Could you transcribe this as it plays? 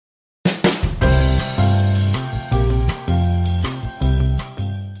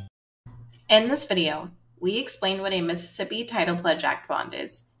In this video, we explain what a Mississippi Title Pledge Act bond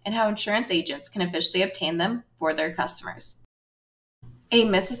is and how insurance agents can officially obtain them for their customers. A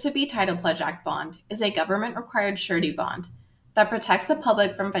Mississippi Title Pledge Act bond is a government-required surety bond that protects the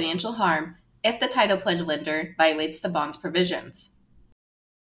public from financial harm if the title pledge lender violates the bond's provisions.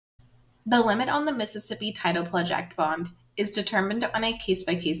 The limit on the Mississippi Title Pledge Act bond is determined on a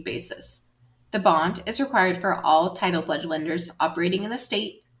case-by-case basis. The bond is required for all title pledge lenders operating in the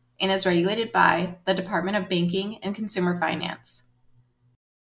state and is regulated by the Department of Banking and Consumer Finance.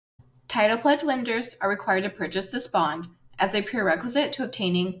 Title pledge lenders are required to purchase this bond as a prerequisite to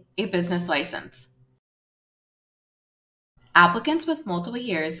obtaining a business license. Applicants with multiple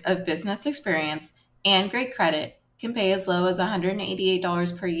years of business experience and great credit can pay as low as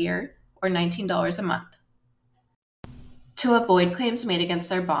 $188 per year or $19 a month. To avoid claims made against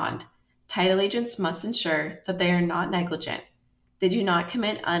their bond, title agents must ensure that they are not negligent, they do not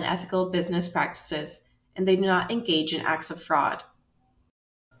commit unethical business practices, and they do not engage in acts of fraud.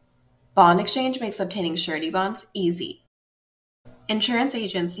 Bond exchange makes obtaining surety bonds easy. Insurance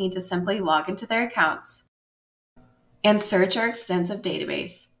agents need to simply log into their accounts and search our extensive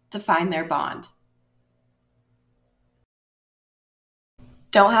database to find their bond.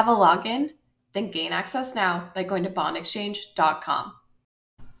 Don't have a login? Then gain access now by going to bondexchange.com.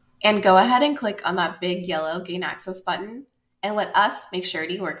 And go ahead and click on that big yellow Gain Access button and let us make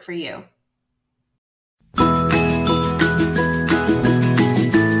surety work for you.